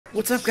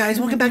What's up, guys?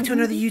 Welcome back to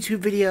another YouTube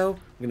video. I'm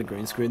gonna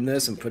green screen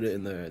this and put it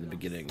in the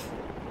beginning.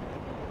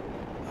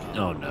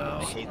 Oh no.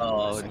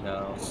 Oh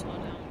no.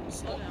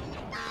 Slow down.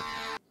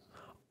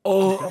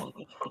 Oh,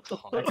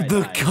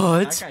 the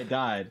cut. That guy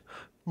died.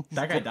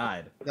 That guy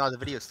died. No, the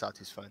video stopped.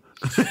 He's fine.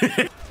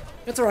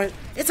 It's alright.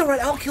 It's alright.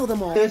 I'll kill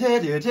them all. What's going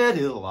on,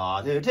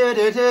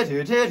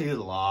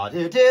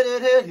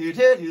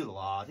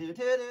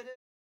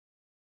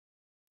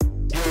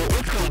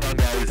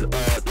 guys? This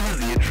is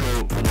the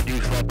intro for the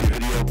new sloppy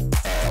video.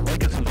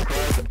 Like and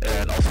subscribe,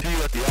 and I'll see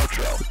you at the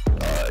outro.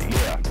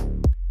 Yeah.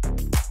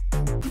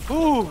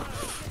 Ooh.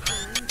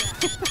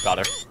 Got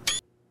her.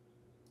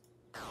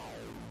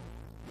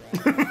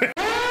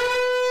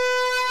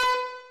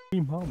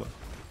 Mama.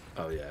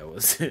 Oh yeah, it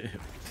was.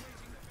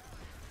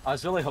 I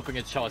was really hoping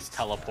it'd show us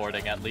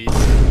teleporting at least.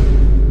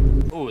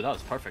 Ooh, that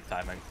was perfect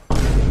timing.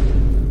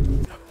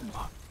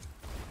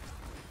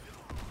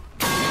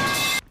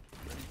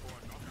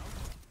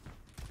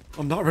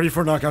 I'm not ready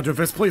for a knockout,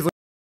 Jeffis. Please.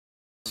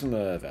 Some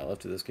valve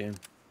to this game.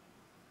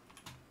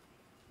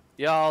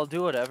 Yeah, I'll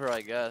do whatever,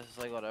 I guess.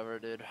 Like, whatever,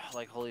 dude.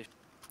 Like, holy...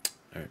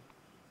 Alright.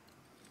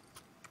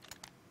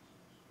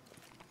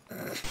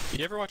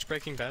 You ever watch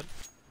Breaking Bad?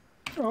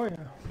 Oh yeah.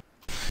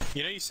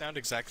 You know you sound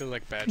exactly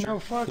like Badger. No,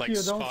 fuck like, you,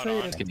 don't spot say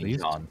on. it. Give me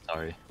John,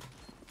 sorry.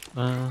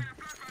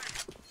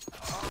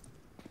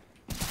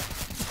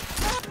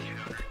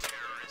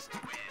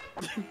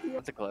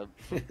 That's a clip.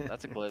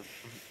 That's a clip.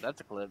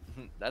 That's a clip.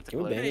 That's a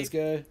Can we ban clip. this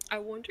guy? I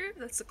wonder if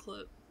that's a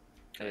clip.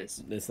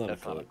 Guys. It's not a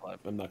That's not a clip. clip.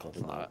 I'm not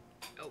clipping that.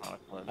 Oh. Not a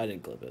clip. I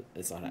didn't clip it.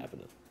 It's not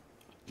happening.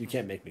 You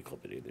can't make me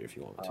clip it either if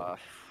you want me to.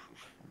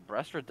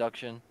 Breast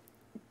reduction.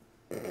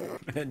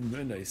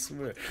 And I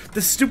swear.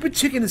 The stupid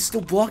chicken is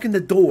still blocking the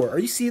door. Are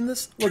you seeing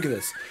this? Look at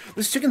this.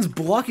 This chicken's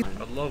blocking.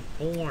 I love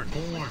porn.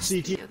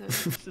 CT.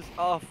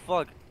 Oh,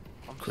 fuck.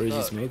 I'm Crazy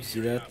stuck. smoke. You see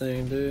that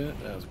thing, dude?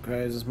 That was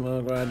crazy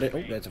smoke right there.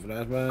 Oh, that's a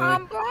flashbang.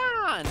 I'm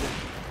blind!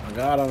 I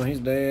got him. He's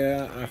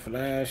dead. I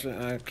flashed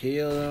him. I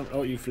killed him.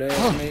 Oh, you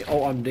flashed me.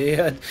 Oh, I'm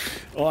dead.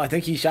 Oh, I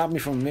think he shot me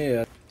from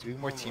mid. Doing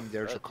more team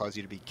damage will cause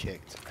you to be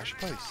kicked. I should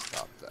probably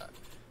stop that.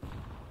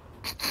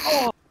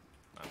 Oh!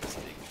 My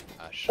mistake.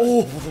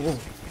 Oh,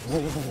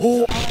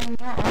 oh,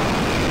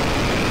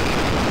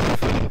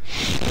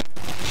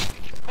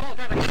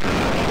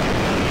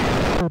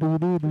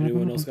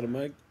 Anyone else got a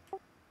mic?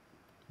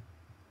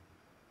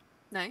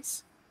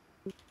 Nice.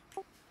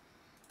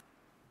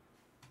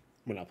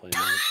 We're not playing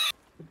that.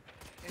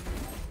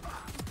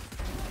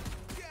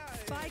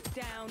 Spike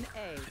down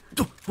A.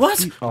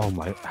 What? Oh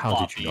my! How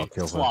did you not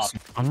kill this?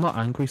 I'm not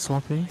angry,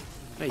 Sloppy.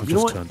 Hey, I you know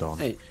just what? turned on.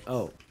 Hey,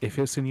 oh. If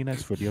it's in your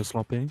next video,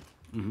 Sloppy.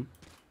 I'm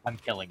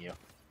killing you.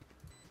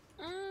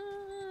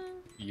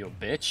 You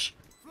bitch.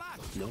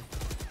 No.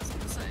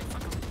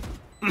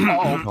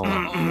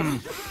 Oh.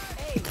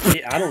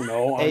 Hey, I don't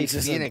know. Hey, I'm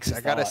just Phoenix, I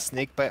got a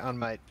snake bite on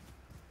my.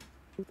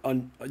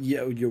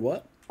 Yeah, you're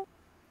what?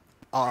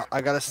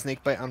 I got a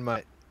snake bite on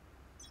my.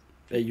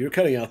 Hey, you're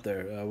cutting out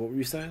there. What were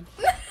you saying?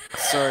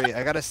 Sorry,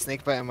 I got a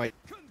snake bite on my.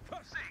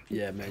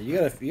 Yeah, man, you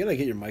gotta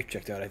get your mic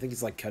checked out. I think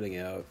it's like cutting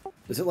out.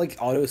 Is it like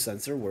auto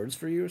censor words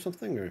for you or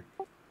something, or?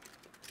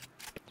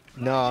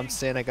 No, I'm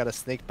saying I got a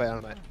snake bite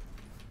on my.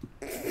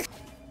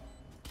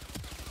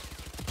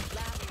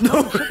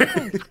 No!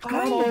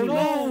 Oh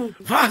no!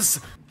 What?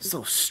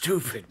 So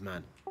stupid,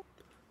 man.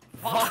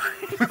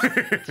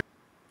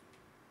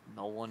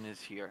 No one is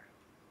here.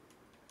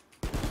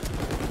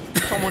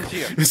 Someone's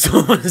here.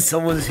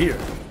 Someone's here.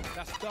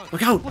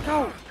 Look out! Look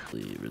out!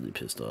 Really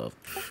pissed off.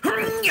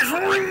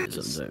 Sometimes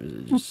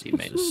it just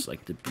seems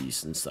like the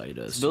beast inside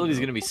us. Ability's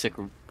gonna be sick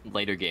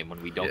later game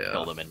when we don't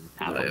kill them and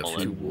have a I have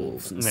bullet. 2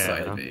 wolves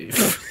inside me.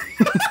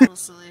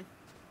 Silly.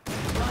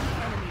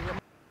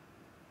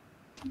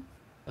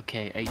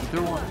 Okay, I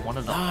either want one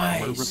of the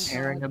armor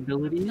repairing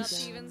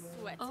abilities.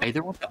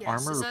 Either want the Yes,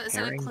 armor is that a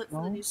repairing clip for the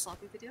spell? new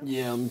sloppy video?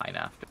 Yeah, Might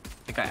have to. I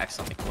think I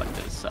accidentally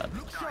collected his set.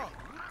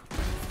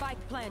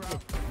 Spike planted.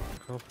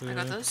 I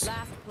got those.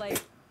 Last play.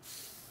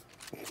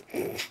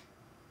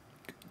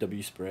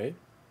 W spray.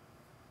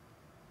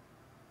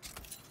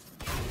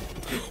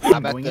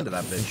 I'm going into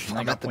that bitch.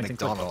 I'm at the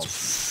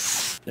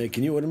McDonald's. Hey,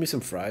 can you order me some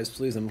fries,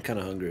 please? I'm kind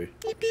of hungry.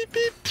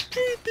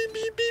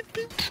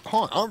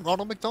 Hold on, I'm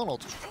Ronald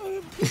McDonald.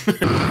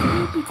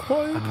 Be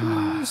quiet,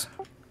 please.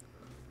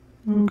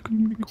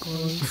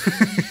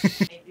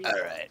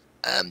 Alright,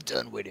 I'm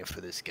done waiting for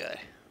this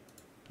guy.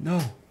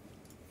 No.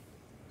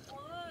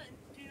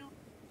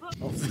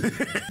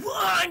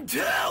 1,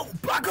 2,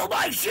 buckle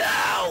my shoe.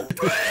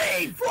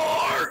 3,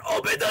 4,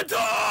 open the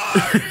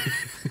door.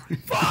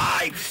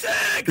 5,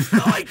 6,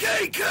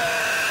 Nike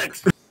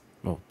kicks.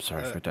 Oh,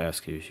 sorry, I forgot to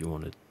ask you if you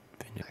wanted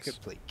Phoenix. I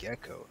could play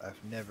Gecko.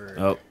 I've never.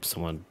 Oh,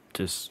 someone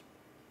just.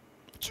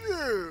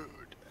 Dude!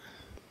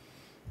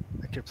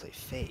 I could play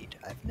Fade.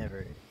 I've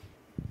never.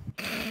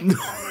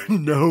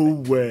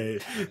 No way.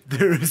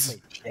 There's.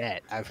 Play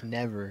Jet. I've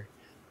never.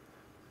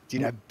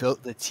 Dude, I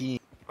built the team.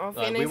 Oh,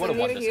 We Phoenix, would I have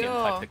won need a this game if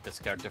I heal. picked this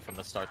character from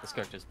the start. This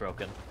character's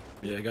broken.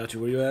 Yeah, I got you.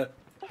 Where you at?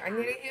 I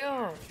need a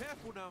heal.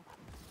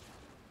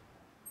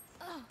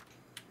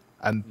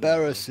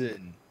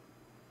 Embarrassing.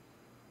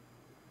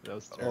 That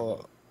was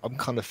terrible. Oh, I'm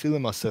kind of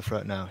feeling myself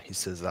right now. He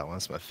says that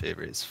one's my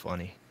favorite. It's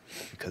funny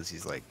because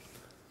he's like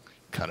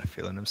kind of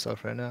feeling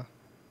himself right now.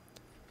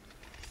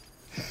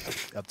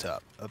 Up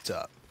top, up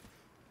top.